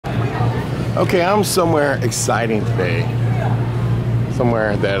Okay, I'm somewhere exciting today.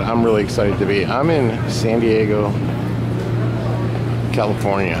 Somewhere that I'm really excited to be. I'm in San Diego,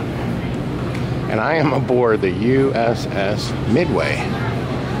 California. And I am aboard the USS Midway.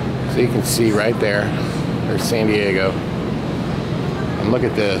 So you can see right there, there's San Diego. And look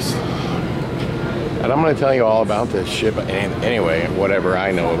at this. And I'm going to tell you all about this ship anyway, whatever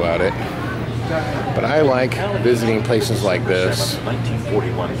I know about it. But I like visiting places like this.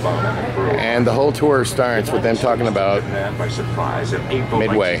 And the whole tour starts with them talking about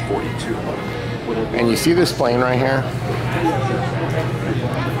Midway. And you see this plane right here?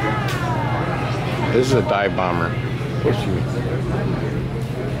 This is a dive bomber.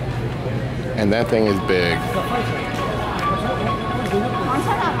 And that thing is big.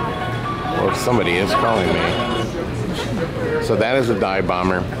 Well, somebody is calling me. So that is a dive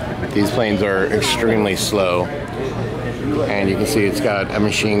bomber. These planes are extremely slow, and you can see it's got a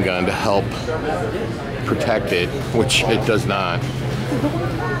machine gun to help protect it, which it does not.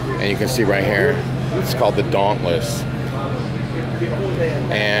 And you can see right here, it's called the Dauntless.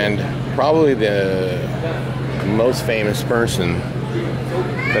 And probably the most famous person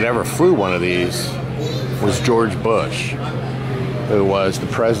that ever flew one of these was George Bush, who was the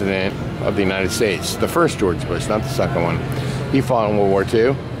president of the United States. The first George Bush, not the second one. He fought in World War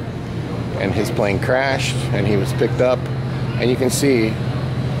II. And his plane crashed, and he was picked up, and you can see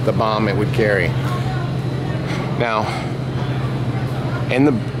the bomb it would carry. Now, in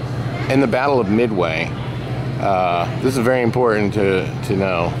the Battle of Midway, this is very important to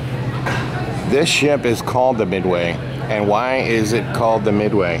know. This ship is called the Midway, and why is it called the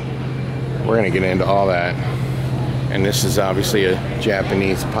Midway? We're going to get into all that. And this is obviously a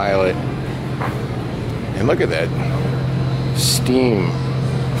Japanese pilot. And look at that steam.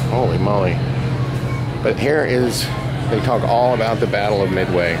 Holy moly. But here is, they talk all about the Battle of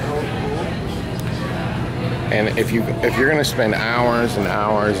Midway. And if you're going to spend hours and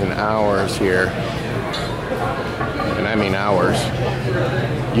hours and hours here, and I mean hours,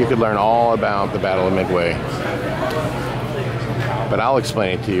 you could learn all about the Battle of Midway. But I'll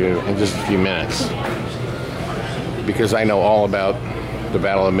explain it to you in just a few minutes, because I know all about the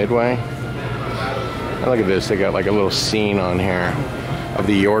Battle of Midway. And look at this, they got like a little scene on here of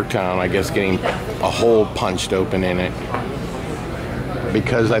the Yorktown, I guess, getting a hole punched open in it.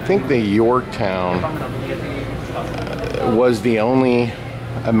 Because I think the Yorktown was the only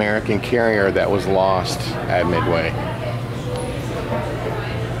American carrier that was lost at Midway.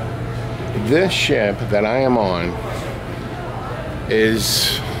 This ship that I am on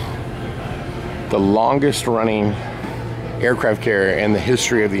is the longest running aircraft carrier in the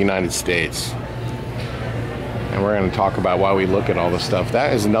history of the United States. And we're going to talk about why we look at all this stuff.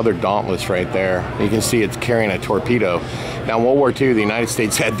 That is another Dauntless right there. You can see it's carrying a torpedo. Now, in World War II, the United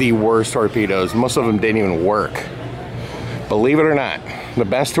States had the worst torpedoes. Most of them didn't even work. Believe it or not, the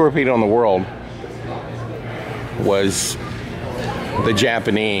best torpedo in the world was the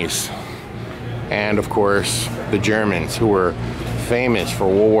Japanese. And, of course, the Germans, who were famous for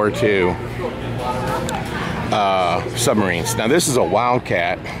World War II submarines. Now, this is a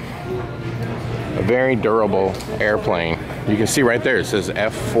Wildcat. A very durable airplane. You can see right there, it says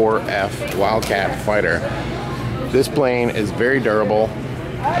F4F Wildcat Fighter. This plane is very durable,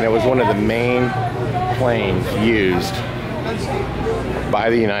 and it was one of the main planes used by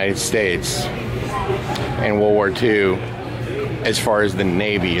the United States in World War II as far as the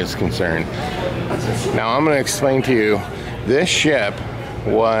Navy is concerned. Now I'm going to explain to you, this ship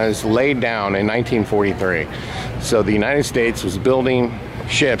was laid down in 1943. So the United States was building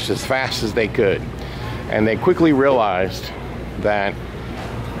ships as fast as they could, and they quickly realized that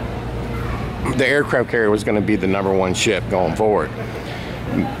the aircraft carrier was going to be the #1 ship going forward.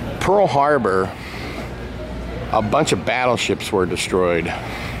 Pearl Harbor, a bunch of battleships were destroyed.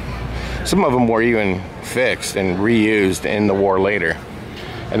 Some of them were even fixed and reused in the war later.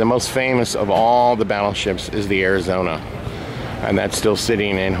 And the most famous of all the battleships is the Arizona, and that's still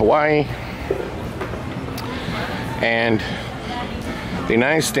sitting in Hawaii. And the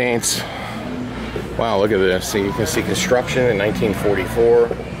United States, wow, look at this. So you can see construction in 1944,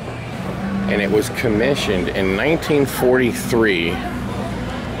 and it was commissioned in 1943,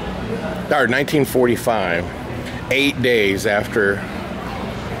 or 1945, 8 days after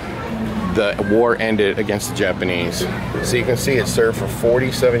the war ended against the Japanese. So you can see it served for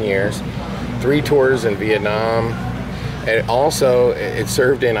 47 years, 3 tours in Vietnam, and also it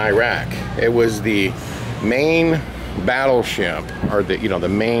served in Iraq. It was the main battleship, or the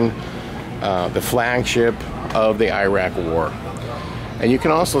main the flagship of the Iraq War. And you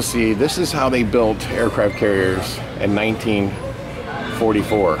can also see this is how they built aircraft carriers in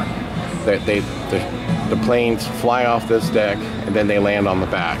 1944. the planes fly off this deck and then they land on the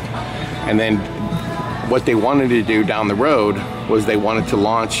back. And then what they wanted to do down the road was they wanted to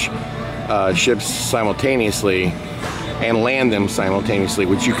launch ships simultaneously and land them simultaneously,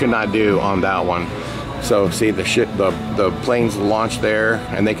 which you could not do on that one. So see, the planes launch there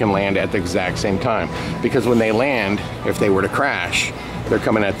and they can land at the exact same time, because when they land, if they were to crash, they're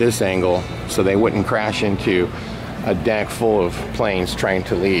coming at this angle, so they wouldn't crash into a deck full of planes trying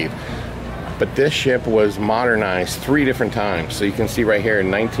to leave. But this ship was modernized 3 different times. So you can see right here in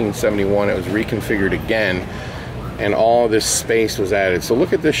 1971 it was reconfigured again, and all this space was added. So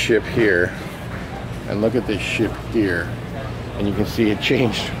look at this ship here and look at this ship here, and you can see it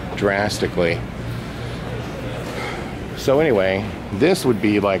changed drastically. So anyway, this would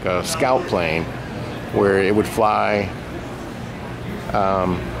be like a scout plane where it would fly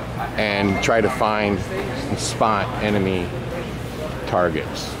and try to find and spot enemy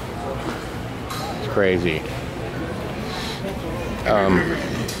targets. It's crazy.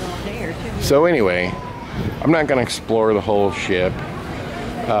 So anyway, I'm not going to explore the whole ship,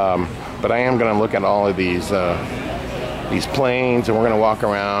 but I am going to look at all of these planes, and we're going to walk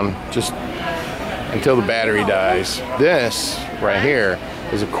around just until the battery dies. This right here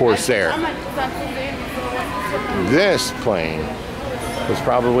is a Corsair. This plane was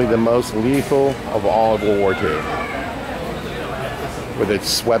probably the most lethal of all of World War II, with its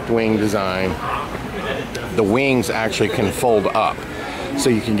swept wing design. The wings actually can fold up, so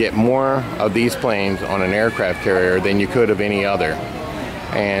you can get more of these planes on an aircraft carrier than you could of any other.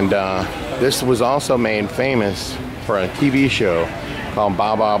 And this was also made famous for a TV show called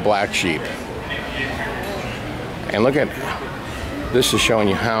Baba Black Sheep. And look at this, is showing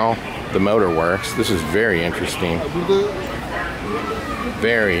you how the motor works. This is very interesting.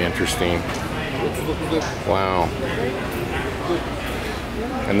 Very interesting. Wow.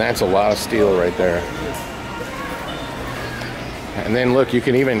 And that's a lot of steel right there. And then look, you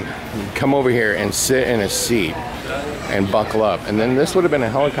can even come over here and sit in a seat and buckle up. And then this would have been a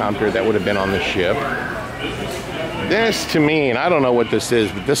helicopter that would have been on the ship. This, to me, and I don't know what this is,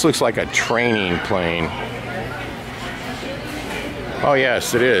 but this looks like a training plane. Oh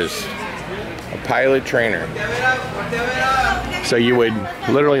yes, it is. A pilot trainer. So you would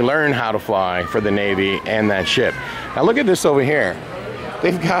literally learn how to fly for the Navy and that ship. Now look at this over here.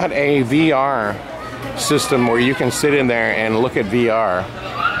 They've got a VR system where you can sit in there and look at VR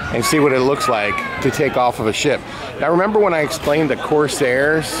and see what it looks like to take off of a ship. Now remember when I explained the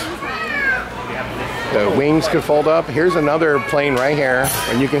Corsairs, the wings could fold up? Here's another plane right here,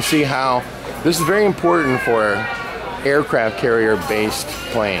 and you can see how this is very important for aircraft carrier based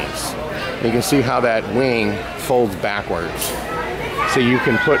planes. You can see how that wing folds backwards, so you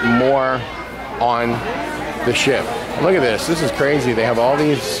can put more on the ship. And look at this, this is crazy. They have all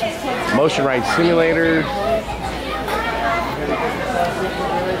these motion ride simulators.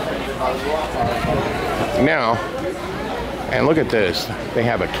 Now, and look at this, they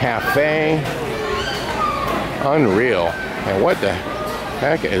have a cafe. Unreal. And what the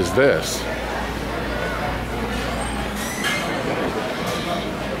heck is this?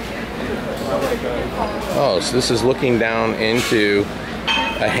 Oh, so this is looking down into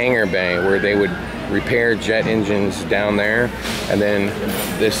a hangar bay where they would repair jet engines down there, and then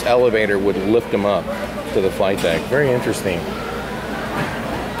this elevator would lift them up to the flight deck. Very interesting.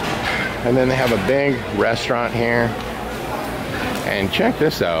 And then they have a big restaurant here. And check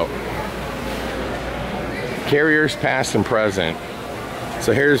this out. Carriers past and present.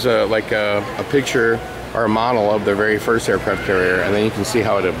 So here's a picture or a model of the very first aircraft carrier, and then you can see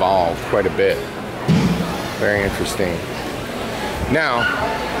how it evolved quite a bit. Very interesting. Now,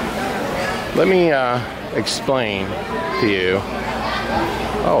 let me explain to you.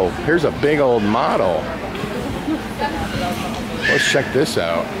 Oh, here's a big old model. Let's check this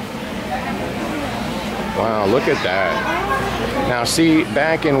out. Wow, look at that. Now see,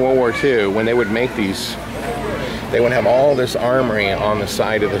 back in World War II, when they would make these, they would have all this armory on the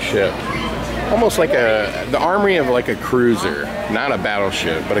side of the ship. Almost like the armory of like a cruiser, not a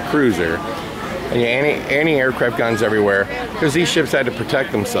battleship, but a cruiser. And anti-aircraft guns everywhere, because these ships had to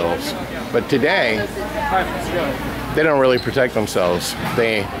protect themselves. But today, they don't really protect themselves.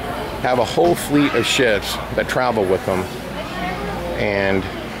 They have a whole fleet of ships that travel with them, and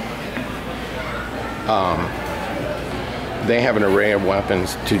they have an array of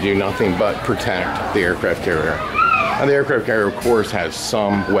weapons to do nothing but protect the aircraft carrier. Now, the aircraft carrier, of course, has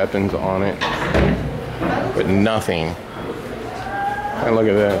some weapons on it, but nothing. And look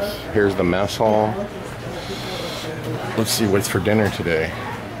at this. Here's the mess hall. Let's see what's for dinner today.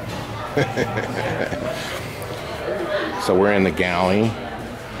 So we're in the galley.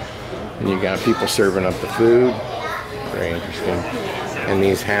 And you got people serving up the food. Very interesting. And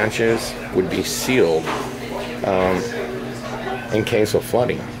these hatches would be sealed in case of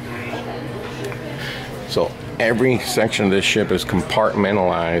flooding. So every section of this ship is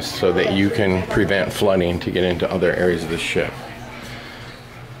compartmentalized so that you can prevent flooding to get into other areas of the ship.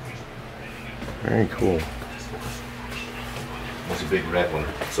 Very cool. There's a big red one,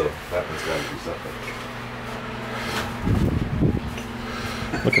 so that one's got to do something.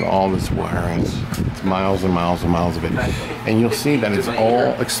 Look at all this wiring. It's miles and miles and miles of it. And you'll see that it's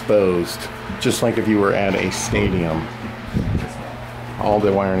all exposed, just like if you were at a stadium. All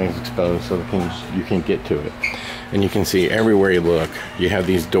the wiring is exposed so you can get to it. And you can see everywhere you look, you have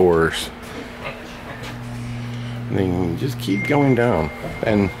these doors. And then you just keep going down.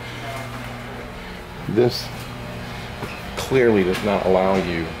 And this clearly does not allow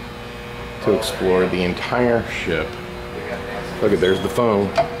you to explore the entire ship. Look at, there's the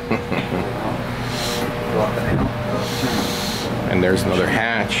phone. And there's another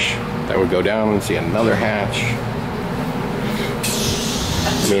hatch that would go down and see another hatch.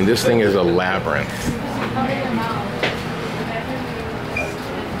 I mean, this thing is a labyrinth.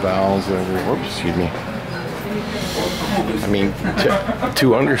 Valves over, whoops, excuse me. I mean,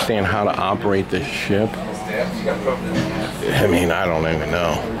 to understand how to operate this ship, I mean, I don't even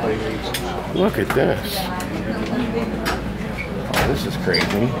know. Look at this. Oh, this is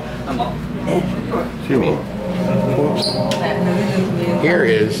crazy. Oh, excuse me. Whoops. Here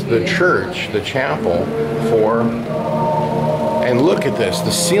is the church, the chapel for, and look at this.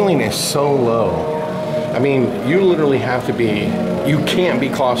 The ceiling is so low. I mean, you literally have to be, you can't be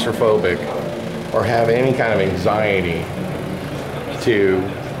claustrophobic or have any kind of anxiety to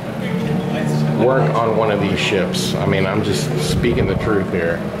work on one of these ships. I mean, I'm just speaking the truth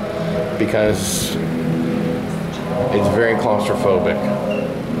here because it's very claustrophobic.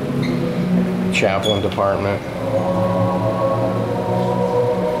 Chaplain department.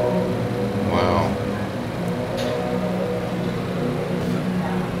 Wow.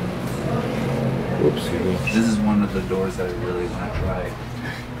 Whoopsie. This is one of the doors that I really want to try.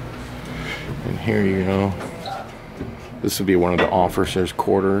 And here you go. This would be one of the officers'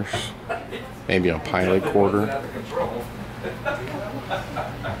 quarters. Maybe a pilot quarter.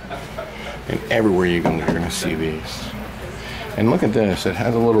 And everywhere you go, you're going to see these. And look at this. It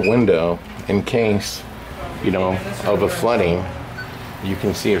has a little window in case, you know, of a flooding. You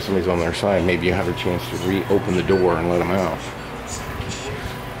can see if somebody's on their side. Maybe you have a chance to reopen the door and let them out.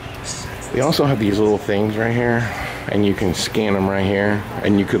 We also have these little things right here, and you can scan them right here,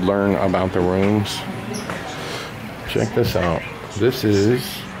 and you could learn about the rooms. Check this out. This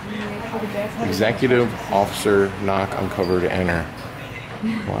is Executive Officer Knock, Uncover to Enter.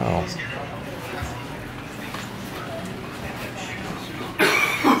 Wow.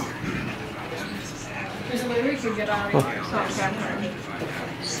 There's a way we could get on Tomcat.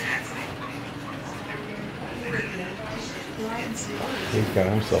 He's got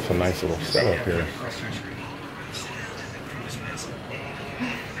himself a nice little setup here.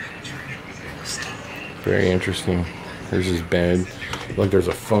 Very interesting. There's his bed. Look, there's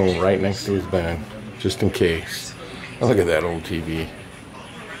a phone right next to his bed, just in case. Oh, look at that old TV.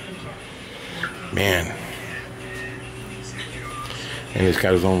 Man. And he's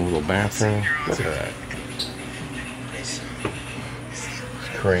got his own little bathroom. Look at that. It's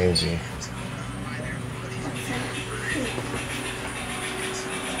crazy.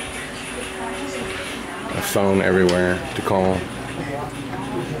 A phone everywhere to call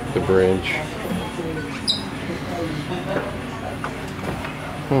the bridge.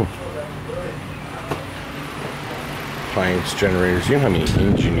 Pipes, generators. You know how many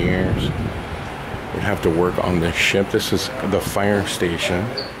engineers would have to work on this ship? This is the fire station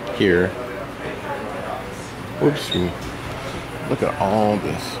here. Oopsie. Look at all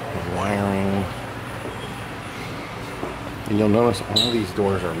this wiring. And you'll notice all these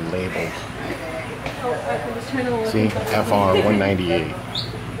doors are labeled. See, FR 198.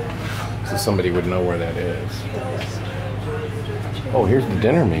 So somebody would know where that is. Oh, here's the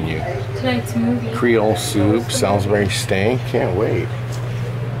dinner menu. Tonight's movie. Creole soup, Salisbury steak. Can't wait.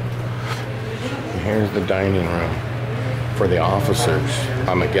 And here's the dining room for the officers,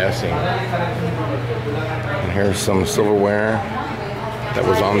 I'm guessing. And here's some silverware that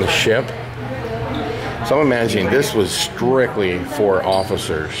was on the ship. So I'm imagining this was strictly for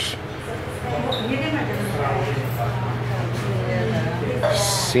officers.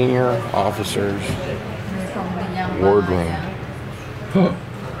 Senior officers wardroom. Oh.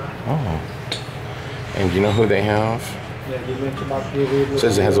 And you know who they have? It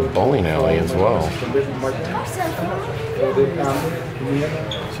says it has a bowling alley as well.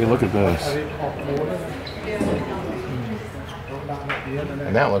 See, look at this.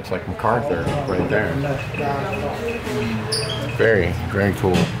 And that looks like MacArthur right there. Very, very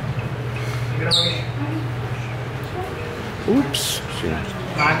cool. Oops. Shoot.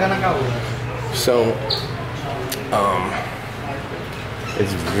 So,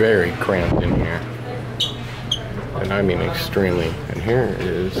 it's very cramped in here. And I mean extremely. And here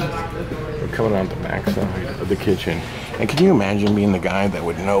is, we're coming out the back side of the kitchen. And can you imagine being the guy that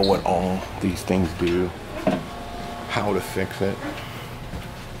would know what all these things do? How to fix it?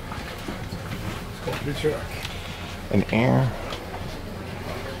 An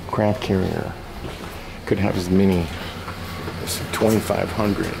aircraft carrier could have as many as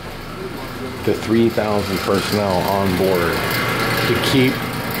 2,500 to 3,000 personnel on board to keep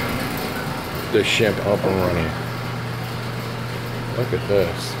the ship up and running. Look at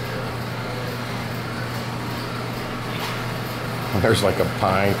this. There's like a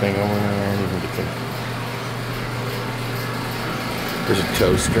pie thing over there. You can get there's a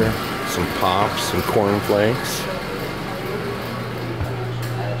toaster, some pops, some cornflakes.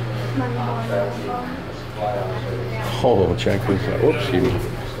 Oh, check this out. Oops, excuse me.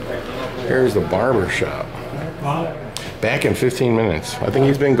 Here's the barber shop. Back in 15 minutes. I think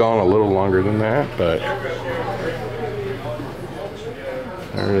he's been gone a little longer than that, but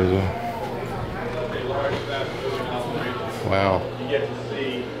there it is. Wow. You get to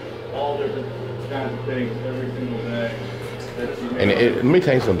see all different kinds of things every single day. And let me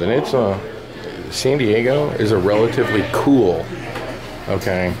tell you something. It's San Diego is a relatively cool,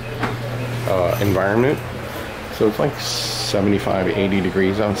 okay, environment. So it's like 75, 80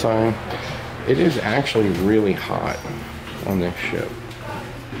 degrees outside. It is actually really hot on this ship.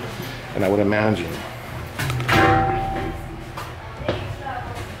 And I would imagine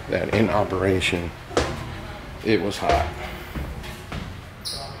that in operation, it was hot.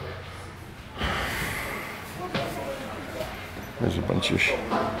 There's a bunch of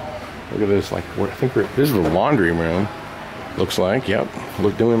look at this, like, I think this is the laundry room. Looks like, yep.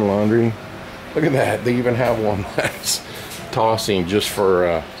 Look, doing laundry. Look at that. They even have one that's tossing just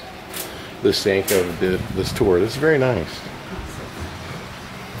for the sake of this tour. This is very nice.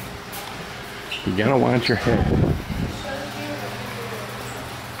 You gotta watch your head.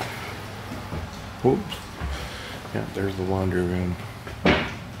 Whoops. Yeah, there's the laundry room.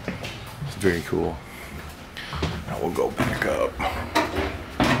 It's very cool. Now we'll go back up.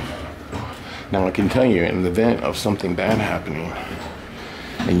 Now I can tell you, in the event of something bad happening,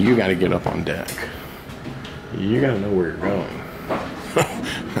 and you got to get up on deck, you got to know where you're going.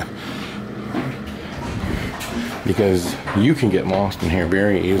 Because you can get lost in here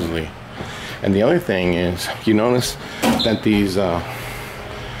very easily. And the other thing is, you notice that these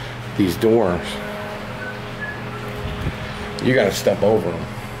doors, you got to step over them.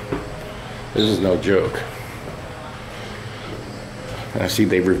 This is no joke. And I see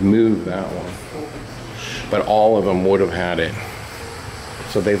they removed that one, but all of them would have had it,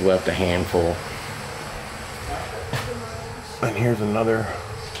 so they've left a handful. And here's another.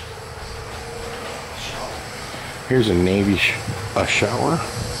 Here's a Navy shower.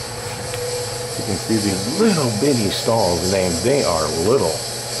 You can see these little bitty stalls, and they are little.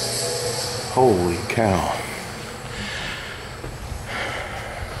 Holy cow.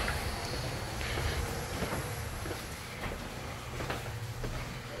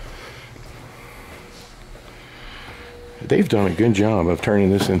 They've done a good job of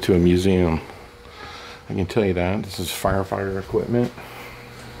turning this into a museum. I can tell you that. This is firefighter equipment.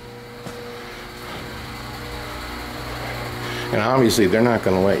 And obviously they're not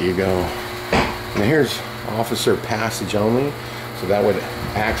going to let you go. Now here's officer passage only, so that would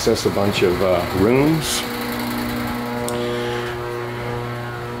access a bunch of rooms.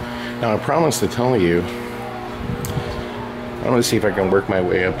 Now I promised to tell you, I'm going to see if I can work my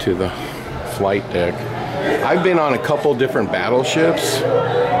way up to the flight deck. I've been on a couple different battleships,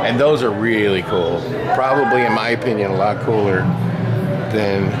 and those are really cool. Probably, in my opinion, a lot cooler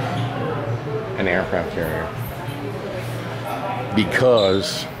than an aircraft carrier.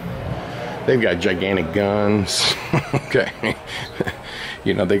 Because they've got gigantic guns. Okay.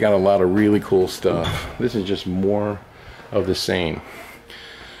 You know, they got a lot of really cool stuff. This is just more of the same.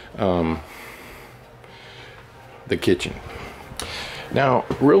 The kitchen. Now,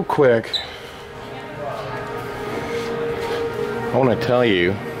 real quick, I want to tell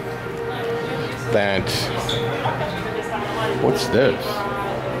you that, what's this?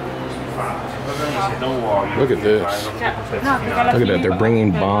 Look at this. Look at that, they're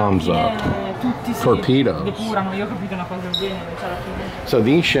bringing bombs up. Torpedoes. So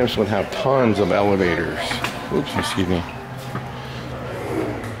these ships would have tons of elevators. Oops, excuse me.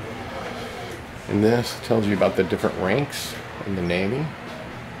 And this tells you about the different ranks in the Navy,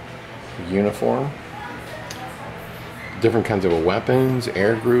 the uniform, different kinds of weapons,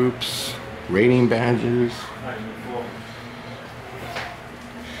 air groups, rating badges.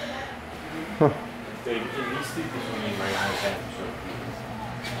 Huh.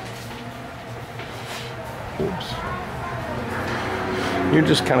 Oops. You're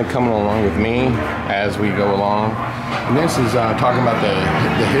just kind of coming along with me as we go along. And this is talking about the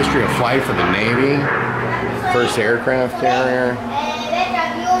history of flight for the Navy. First aircraft carrier,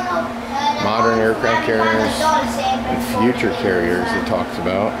 modern aircraft carriers, and future carriers it talks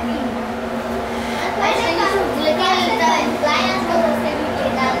about.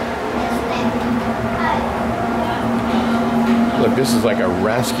 Look, this is like a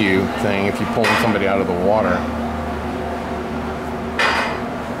rescue thing if you're pulling somebody out of the water.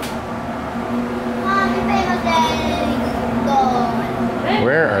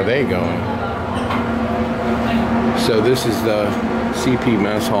 Where are they going? So this is the CP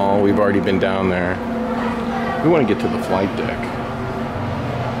mess hall. We've already been down there. We want to get to the flight deck.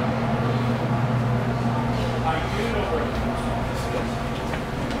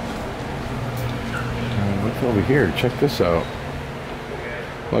 What's over here? Check this out.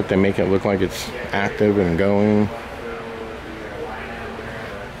 Look, they make it look like it's active and going.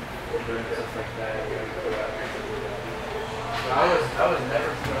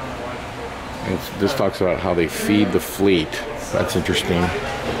 This talks about how they feed the fleet. That's interesting.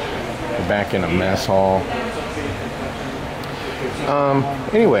 We're back in a mess hall.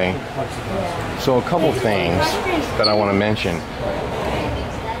 Anyway, so a couple things that I want to mention.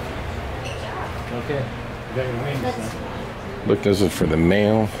 Okay. You got your wings now. Look, this is for the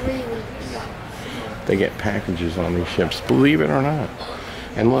mail. They get packages on these ships, believe it or not.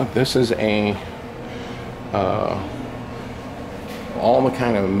 And look, this is a all the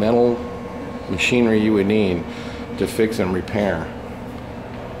kind of metal machinery you would need to fix and repair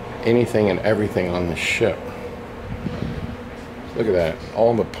anything and everything on the ship. Look at that,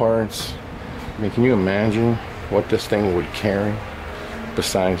 all the parts. I mean, can you imagine what this thing would carry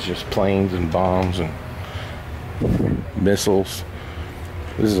besides just planes and bombs and missiles?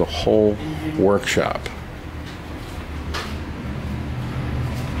 This is a whole workshop.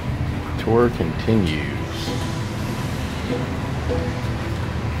 Tour continues.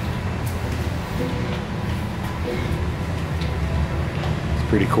 It's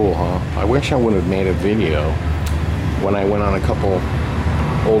pretty cool, huh? I wish I would have made a video when I went on a couple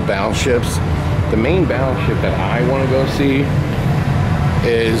old battleships. The main battleship that I want to go see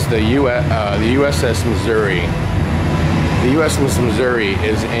is the USS Missouri. The USS Missouri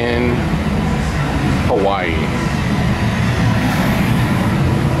is in Hawaii.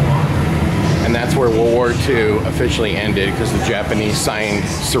 And that's where World War II officially ended because the Japanese signed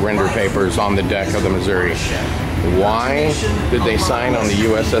surrender papers on the deck of the Missouri. Why did they sign on the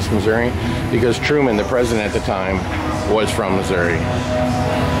USS Missouri? Because Truman, the president at the time, was from Missouri.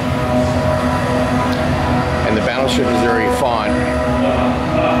 And the battleship Missouri fought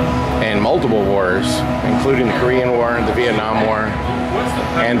in multiple wars, including the Korean War, the Vietnam War,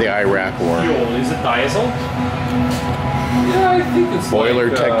 and the Iraq War. Is it diesel? Yeah, I think it's Boiler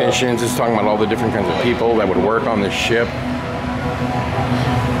technicians. It's talking about all the different kinds of people that would work on this ship.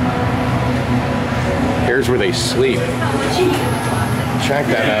 Here's where they sleep. Check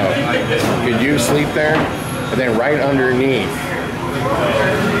that out. Could you sleep there? And then right underneath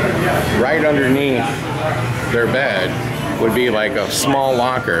their bed would be like a small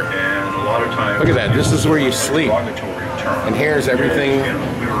locker. Look at that. This is where you sleep. And here's everything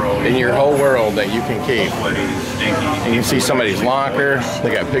in your whole world that you can keep. And you can see somebody's locker.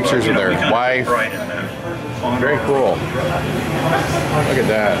 They got pictures of their wife. Very cool. Look at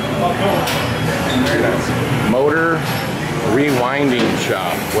that. Motor rewinding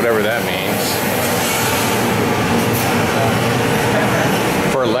shop, whatever that means.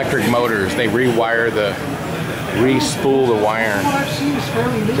 For electric motors, they re-spool the wire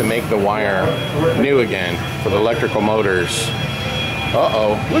to make the wire new again for the electrical motors.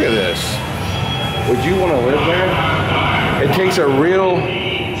 Uh-oh, look at this. Would you want to live there? It takes a real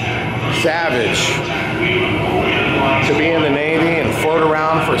savage to be in the Navy and float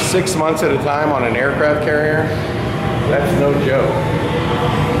around for 6 months at a time on an aircraft carrier. That's no joke.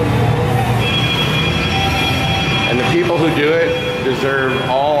 And the people who do it deserve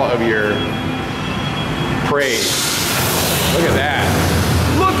all of your praise. Look at that.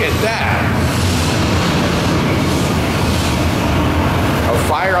 Look at that. A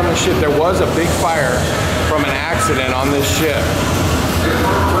fire on the ship. There was a big fire from an accident on this ship.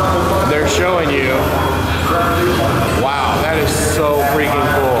 They're showing you. Wow, that is so freaking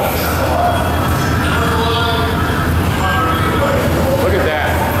cool.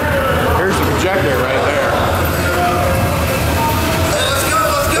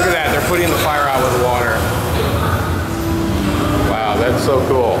 That's so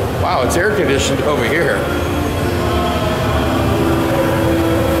cool. Wow, it's air conditioned over here.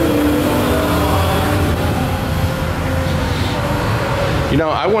 You know,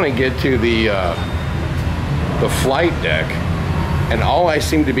 I want to get to the flight deck, and all I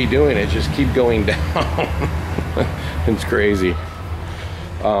seem to be doing is just keep going down. It's crazy.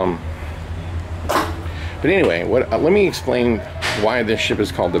 But anyway, let me explain why this ship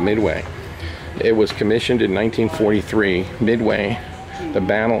is called the Midway. It was commissioned in 1943. Midway, the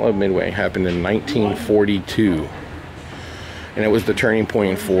Battle of Midway, happened in 1942. And it was the turning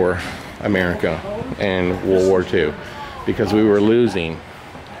point for America and World War II. Because we were losing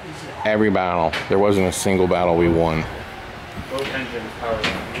every battle. There wasn't a single battle we won. Both engines powered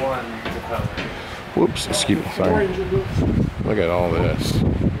one to power. Whoops, excuse me, sorry. Look at all this.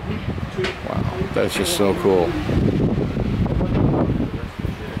 Wow, that's just so cool.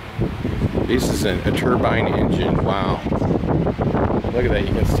 This is a turbine engine, wow. Look at that,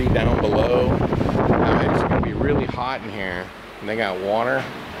 you can see down below. It's gonna be really hot in here. And they got water.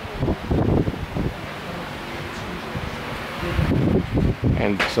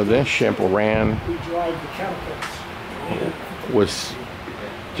 And so this ship was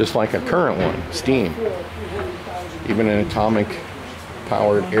just like a current one, steam. Even an atomic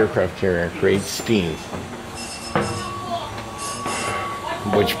powered aircraft carrier creates steam,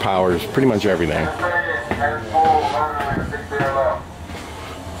 which powers pretty much everything.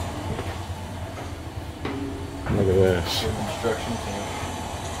 Look at this.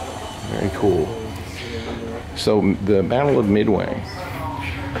 Very cool. So the Battle of Midway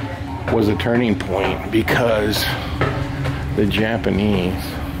was a turning point because the Japanese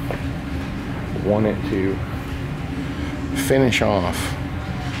wanted to finish off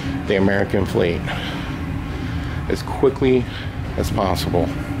the American fleet as quickly as possible,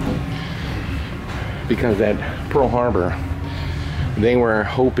 because at Pearl Harbor they were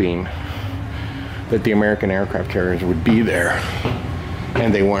hoping that the American aircraft carriers would be there,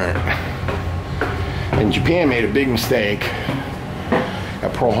 and they weren't. And Japan made a big mistake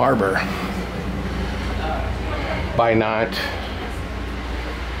at Pearl Harbor by not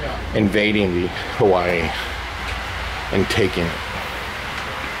invading the Hawaii and taking it.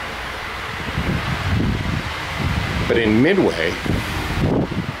 But in Midway,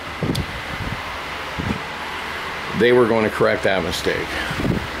 they were going to correct that mistake.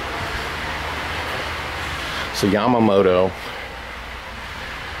 So Yamamoto,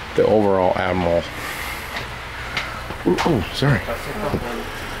 the overall admiral,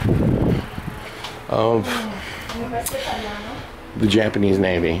 of the Japanese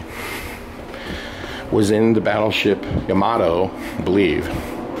Navy, was in the battleship Yamato, I believe,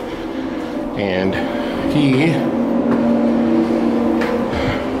 and he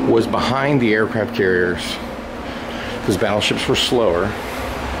was behind the aircraft carriers because battleships were slower,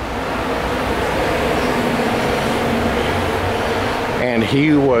 and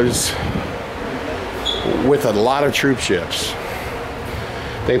he was with a lot of troop ships.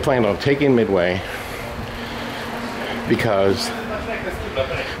 They planned on taking Midway because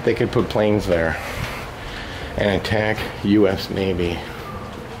they could put planes there and attack U.S. Navy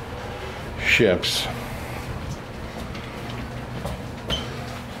ships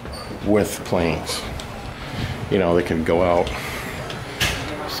with planes. You know, they could go out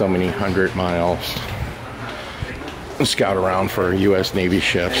so many 100 miles and scout around for U.S. Navy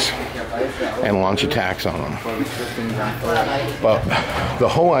ships and launch attacks on them. But the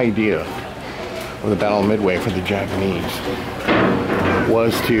whole idea of the Battle of Midway for the Japanese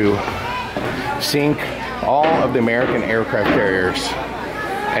was to sink all of the American aircraft carriers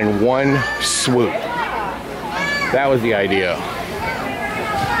in one swoop. That was the idea.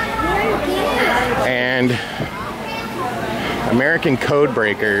 And American code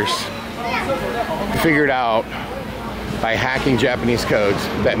breakers figured out by hacking Japanese codes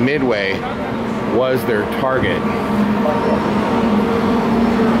that Midway was their target.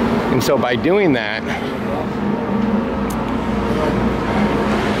 And so by doing that,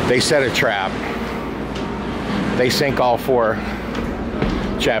 they set a trap. They sank all 4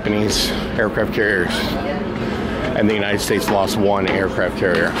 Japanese aircraft carriers, and the United States lost 1 aircraft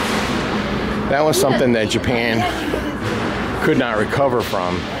carrier. That was something that Japan could not recover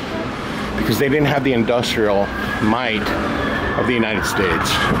from because they didn't have the industrial might of the United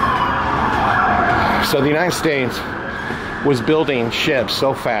States. So the United States was building ships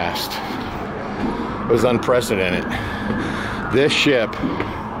so fast. It was unprecedented. This ship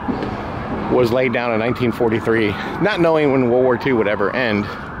was laid down in 1943, not knowing when World War II would ever end,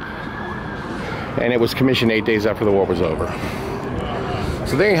 and it was commissioned 8 days after the war was over.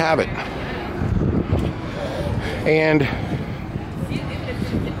 So there you have it. And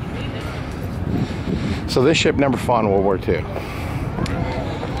So this ship never fought in World War II.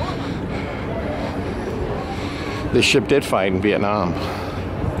 This ship did fight in Vietnam.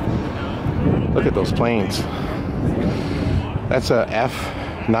 Look at those planes. That's a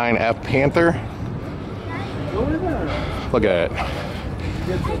F-9F Panther. Look at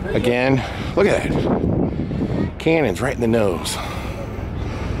it. Again, look at it. Cannons right in the nose.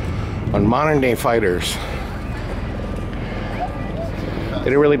 On modern day fighters,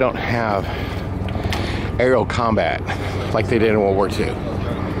 they really don't have aerial combat like they did in World War II.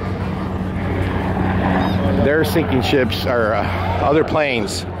 They're sinking ships or other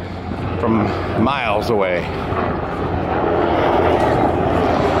planes from miles away.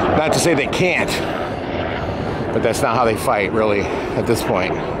 Not to say they can't, but that's not how they fight really at this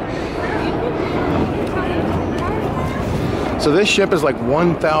point. So this ship is like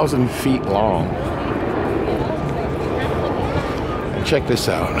 1,000 feet long. And check this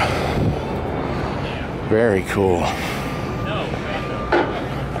out. Very cool.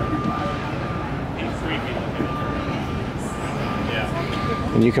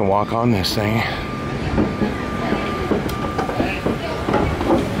 And you can walk on this thing.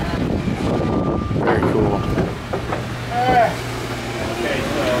 Very cool. Okay,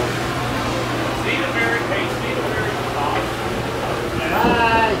 so see the very top.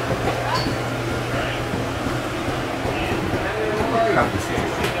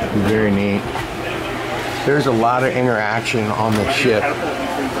 Very neat. There's a lot of interaction on the ship.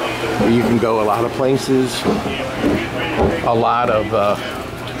 You can go a lot of places. A lot of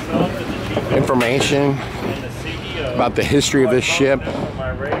information about the history of this ship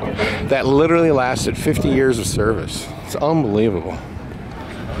that literally lasted 50 years of service. It's unbelievable.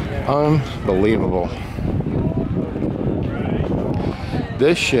 Unbelievable.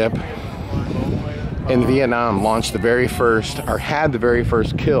 This ship in Vietnam launched the very first, or had the very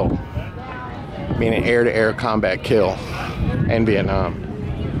first kill, meaning air-to-air combat kill in Vietnam.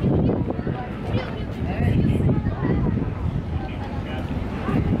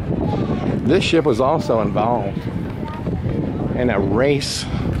 This ship was also involved in a race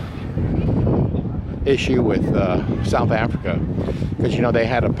issue with South Africa, because you know they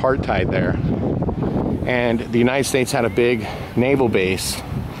had apartheid there, and the United States had a big naval base,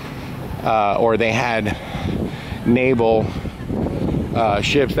 or they had naval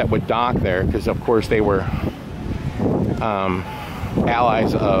ships that would dock there, because of course they were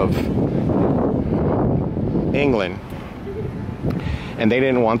allies of England. And they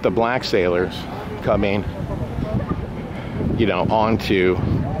didn't want the black sailors coming, you know,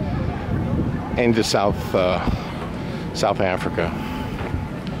 into South Africa.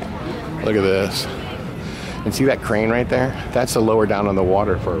 Look at this. And see that crane right there? That's to lower down on the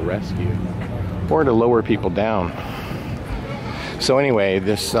water for a rescue, or to lower people down. So anyway,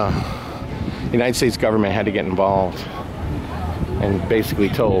 this United States government had to get involved and basically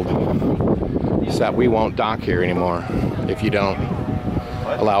told us that we won't dock here anymore if you don't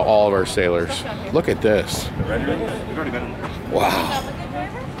allow all of our sailors. Look at this. Wow.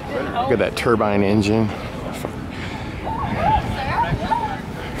 Look at that turbine engine.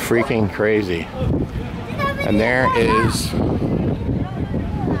 Freaking crazy. And there is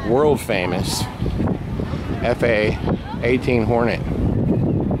world famous FA-18 Hornet.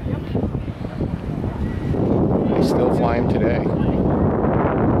 They still fly them today.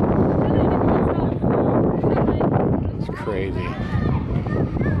 It's crazy.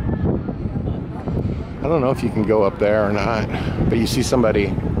 I don't know if you can go up there or not, but you see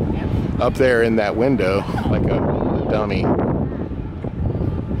somebody up there in that window like a dummy.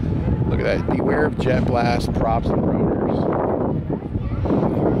 Look at that. Beware of jet blast, props, and rotors.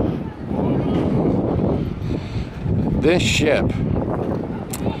 This ship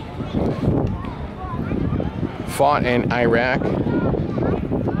fought in Iraq,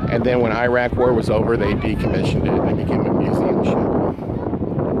 and then when Iraq war was over, they decommissioned it and it became a museum ship.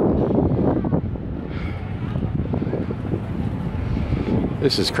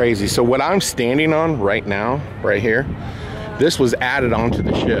 This is crazy. So what I'm standing on right now, right here, this was added onto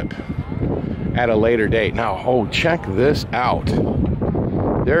the ship at a later date. Now, oh, check this out.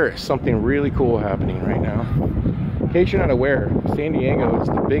 There is something really cool happening right now. In case you're not aware, San Diego is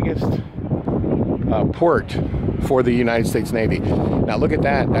the biggest port for the United States Navy. Now look at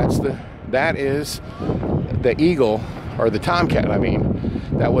that. That is the Eagle, or the Tomcat, I mean,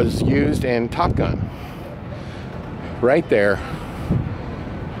 that was used in Top Gun. Right there.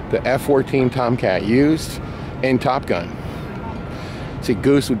 The F-14 Tomcat used in Top Gun. See,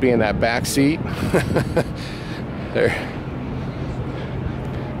 Goose would be in that back seat. There.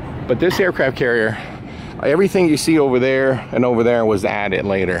 But this aircraft carrier, everything you see over there and over there was added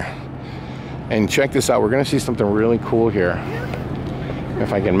later. And check this out, we're gonna see something really cool here.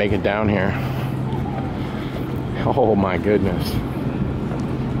 If I can make it down here. Oh my goodness.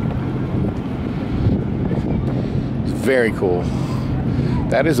 It's very cool.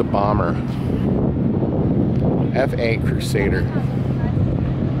 That is a bomber. F-8 Crusader.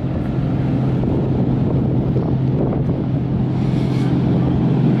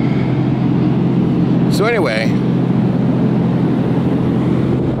 So anyway,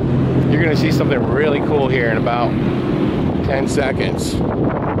 you're gonna see something really cool here in about 10 seconds.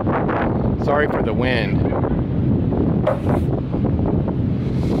 Sorry for the wind.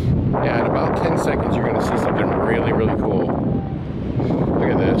 Yeah, in about 10 seconds you're gonna see something really, really cool.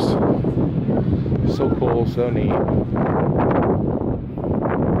 Look at this. So cool, so neat.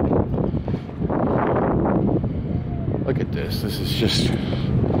 Look at this. This is just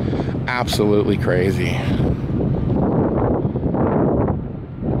absolutely crazy.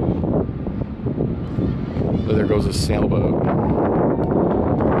 So there goes a sailboat.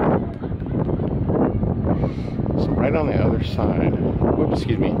 So right on the other side. Whoops,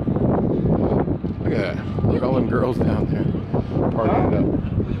 excuse me. Look at that. Look at all them girls down there partying it up.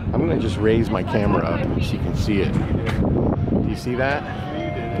 I'm gonna just raise my camera up so you can see it. Do you see that?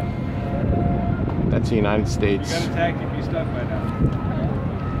 That's the United States. You got attacked if you stuck by now.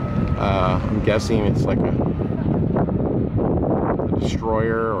 I'm guessing it's like a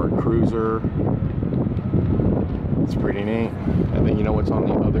destroyer or a cruiser. It's pretty neat. And then you know what's on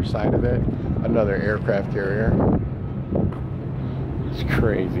the other side of it? Another aircraft carrier. It's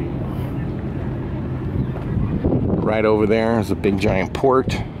crazy. Right over there is a big giant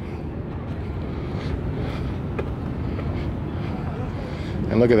port.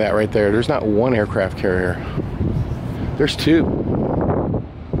 And look at that right there. There's not one aircraft carrier. There's two.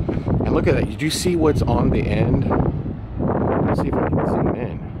 And look at that. Did you see what's on the end? Let's see if I can zoom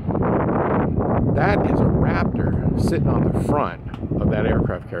in. That is a Raptor sitting on the front of that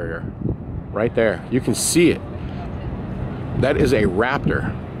aircraft carrier. Right there. You can see it. That is a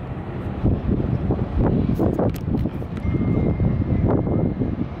Raptor.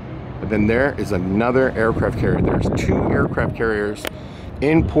 And then there is another aircraft carrier. There's two aircraft carriers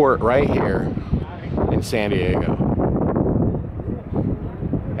in port right here in San Diego.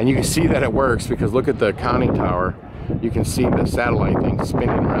 And you can see that it works because look at the conning tower. You can see the satellite thing spinning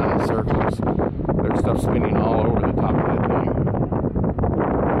around in circles. There's stuff spinning all over the top of that thing.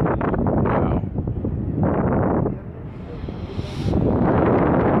 Wow.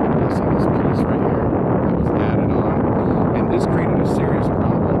 You see this piece right here that was added on. And this created a serious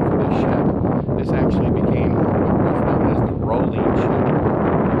problem for this ship. This actually became what was known as the rolling ship.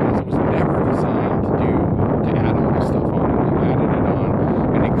 Because it was never designed to add all this stuff on. They added it on.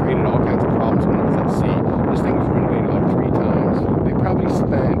 And it created all kinds of problems when it was at sea. This thing was renovated like 3 times. They probably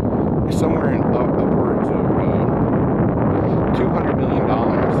spent somewhere in upwards of $200 million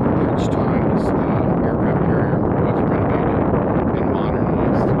each time this aircraft carrier was renovated and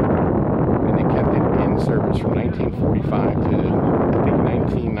modernized. And they kept it in service from 1945 to, I think,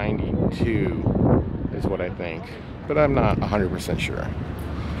 1992 is what I think. But I'm not 100% sure.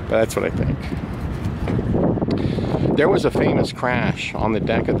 But that's what I think. There was a famous crash on the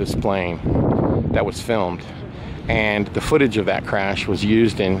deck of this plane that was filmed. And the footage of that crash was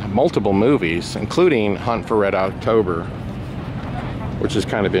used in multiple movies, including Hunt for Red October, which is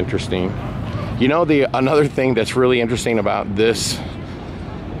kind of interesting. You know, another thing that's really interesting about this,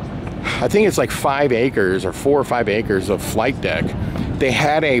 I think it's like 5 acres or 4 or 5 acres of flight deck. They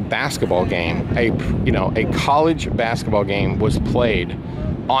had a basketball game, a college basketball game was played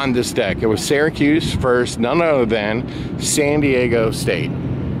on this deck. It was Syracuse versus none other than San Diego State.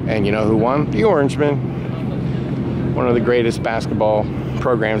 And you know who won? The Orangemen. One of the greatest basketball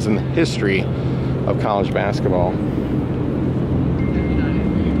programs in the history of college basketball.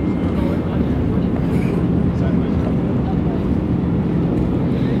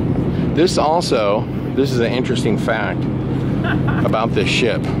 This is an interesting fact about this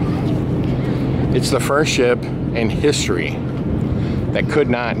ship. It's the first ship in history that could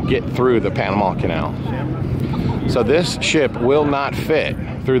not get through the Panama Canal. So this ship will not fit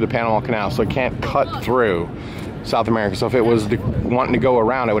through the Panama Canal, so it can't cut through South America. So if it was wanting to go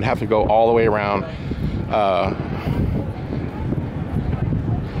around, it would have to go all the way around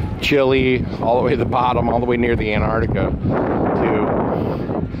Chile, all the way to the bottom, all the way near the Antarctica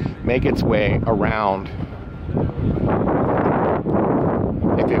to make its way around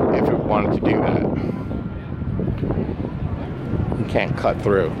if it wanted to do that. You can't cut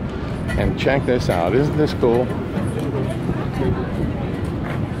through. And check this out. Isn't this cool?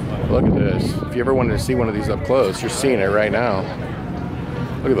 Look at this. If you ever wanted to see one of these up close, you're seeing it right now.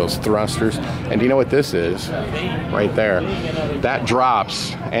 Look at those thrusters. And do you know what this is? Right there. That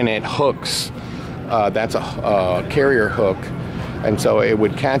drops and it hooks. That's a carrier hook. And so it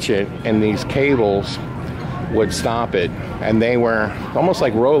would catch it, and these cables would stop it. And they were almost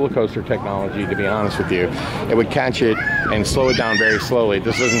like roller coaster technology, to be honest with you. It would catch it and slow it down very slowly.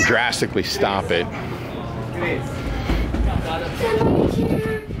 This doesn't drastically stop it.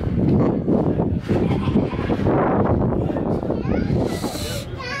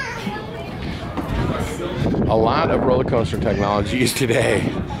 A lot of roller coaster technologies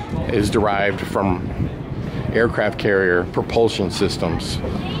today is derived from aircraft carrier propulsion systems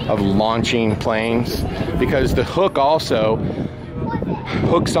of launching planes, because the hook also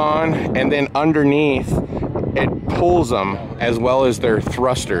hooks on, and then underneath it pulls them, as well as their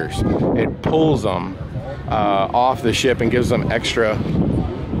thrusters. It pulls them off the ship and gives them extra.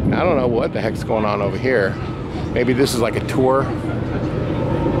 I don't know what the heck's going on over here. Maybe this is like a tour.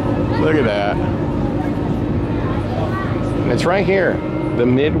 Look at that. And it's right here, the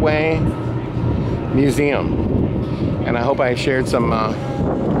Midway Museum. And I hope I shared some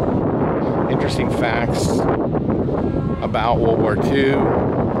interesting facts about World War II.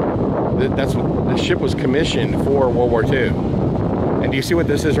 That's what the ship was commissioned for, World War II. And do you see what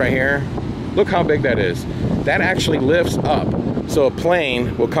this is right here? Look how big that is. That actually lifts up. So a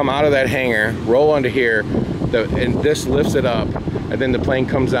plane will come out of that hangar, roll onto here, and this lifts it up, and then the plane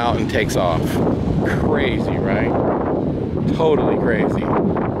comes out and takes off. Crazy, right? Totally crazy.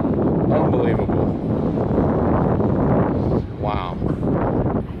 Unbelievable. Wow.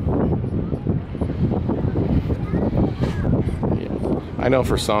 Yeah. I know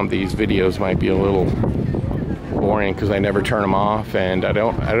for some these videos might be a little boring because I never turn them off, and I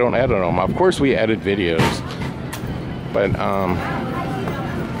don't edit them. Of course we edit videos, but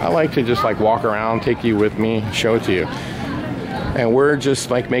I like to just like walk around, take you with me, show it to you. And we're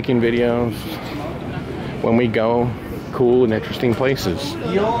just like making videos when we go cool and interesting places.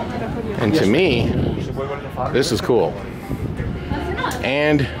 And to me, this is cool.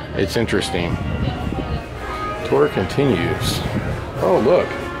 And it's interesting. Tour continues. Oh, look.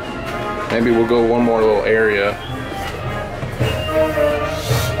 Maybe we'll go one more little area.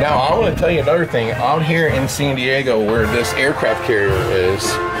 Now, I want to tell you another thing. Out here in San Diego, where this aircraft carrier is,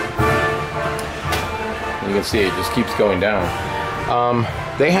 you can see it just keeps going down.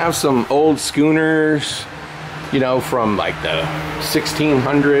 They have some old schooners, you know, from like the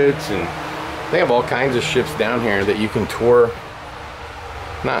 1600s, and they have all kinds of ships down here that you can tour.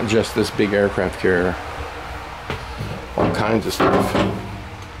 Not just this big aircraft carrier. All kinds of stuff.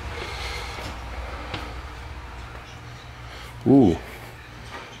 Ooh,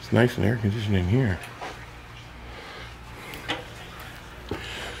 it's nice and air conditioned in here.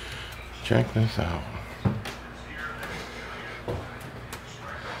 Check this out.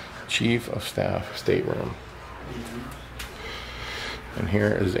 Chief of Staff stateroom. And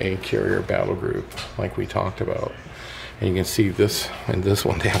here is a carrier battle group, like we talked about. And you can see this, and this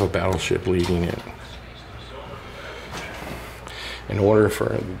one, they have a battleship leading it. In order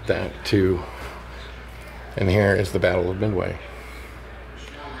for that to, and here is the Battle of Midway,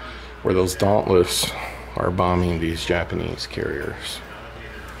 where those Dauntless are bombing these Japanese carriers.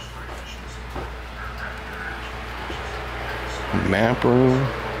 Map room,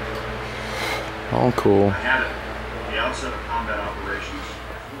 all cool.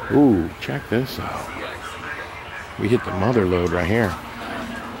 Ooh, check this out. We hit the mother lode right here.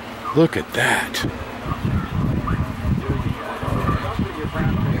 Look at that.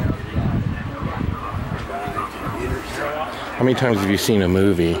 How many times have you seen a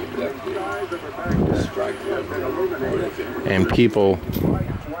movie and people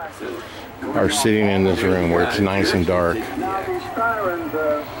are sitting in this room where it's nice and dark?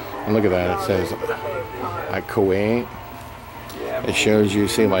 And look at that, it says like Kuwait. It shows you,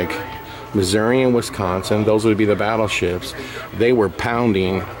 see, like Missouri and Wisconsin, those would be the battleships. They were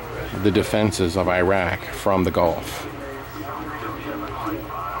pounding the defenses of Iraq from the Gulf.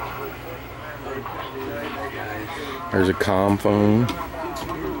 There's a comm phone.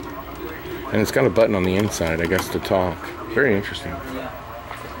 And it's got a button on the inside, I guess, to talk. Very interesting.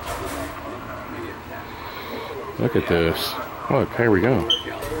 Look at this. Look, here we go.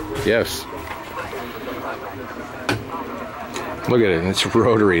 Yes. Look at it, it's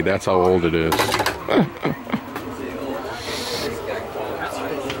rotary. That's how old it is.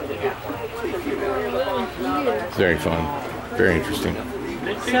 Very fun. Very interesting.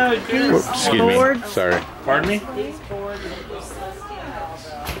 Whoops, excuse me. Sorry. Pardon me?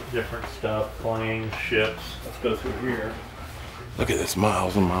 Different stuff, planes, ships. Let's go through here. Look at this,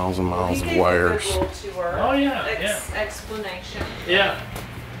 miles and miles and miles of wires. Oh yeah, yeah. Explanation. Yeah.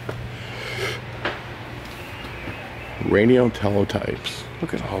 Radio teletypes.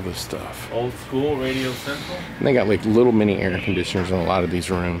 Look at all this stuff. Old school Radio Central. And they got like little mini air conditioners in a lot of these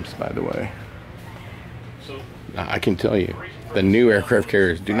rooms, by the way. Now, I can tell you, the new aircraft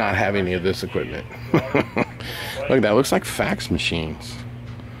carriers do not have any of this equipment. Look, that looks like fax machines.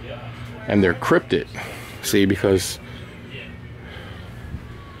 And they're crypted. See, because...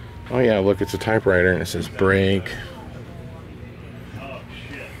 Oh yeah, look, it's a typewriter and it says break.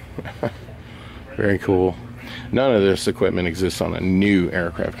 Very cool. None of this equipment exists on a new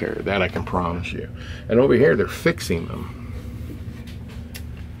aircraft carrier. That I can promise you. And over here, they're fixing them.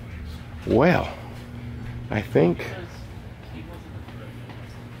 Well, I think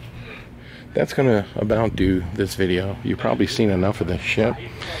that's gonna about do this video. You've probably seen enough of this ship.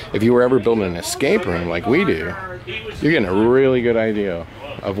 If you were ever building an escape room like we do, you're getting a really good idea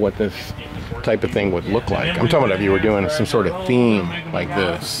of what this type of thing would look like. I'm talking about if you were doing some sort of theme like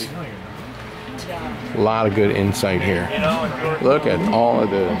this. A lot of good insight here. Look at all of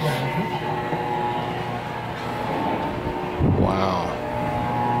this. Wow.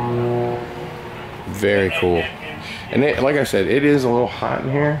 Very cool. And it, like I said, it is a little hot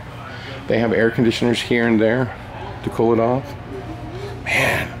in here. They have air conditioners here and there to cool it off.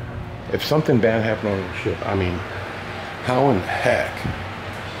 Man, if something bad happened on the ship, I mean, how in the heck?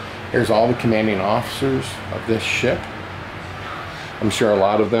 Here's all the commanding officers of this ship. I'm sure a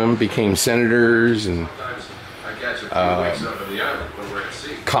lot of them became senators and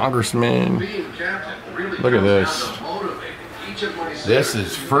congressmen. Look at this. This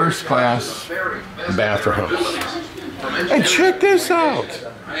is first class bathrooms. And check this out.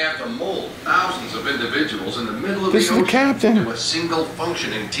 I have to mold thousands of individuals in the middle of This the is the ocean captain. into a single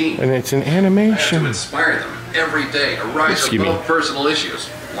functioning team. And it's an I have animation. to inspire them every day to rise above personal issues,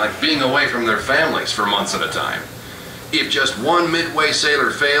 like being away from their families for months at a time. If just one Midway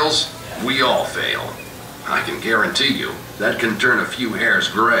sailor fails, we all fail. I can guarantee you that can turn a few hairs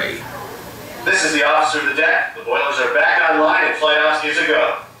gray. This is the officer of the deck. The boilers are back online and flight ops is a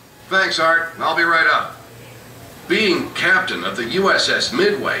go. Thanks, Art. I'll be right up. Being captain of the USS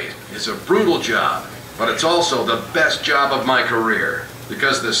Midway is a brutal job, but it's also the best job of my career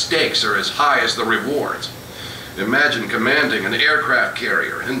because the stakes are as high as the rewards. Imagine commanding an aircraft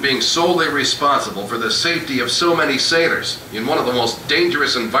carrier and being solely responsible for the safety of so many sailors in one of the most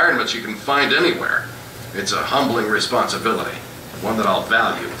dangerous environments you can find anywhere. It's a humbling responsibility, one that I'll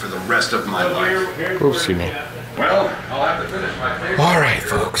value for the rest of my life. Oops, excuse me. Well, I'll have to finish my paper. All right,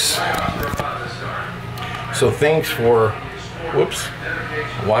 folks. So thanks for,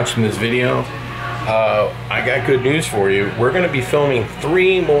 watching this video. I got good news for you. We're going to be filming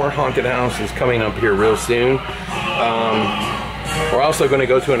 3 more haunted houses coming up here real soon. We're also going to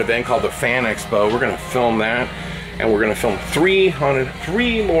go to an event called the Fan Expo. We're going to film that, and we're going to film 3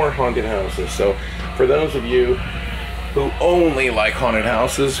 more haunted houses. So for those of you who only like haunted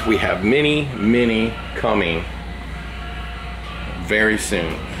houses, we have many coming very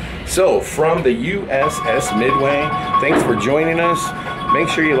soon. So from the USS Midway, thanks for joining us. Make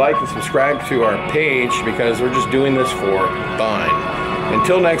sure you like and subscribe to our page because we're just doing this for fun.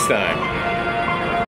 Until next time.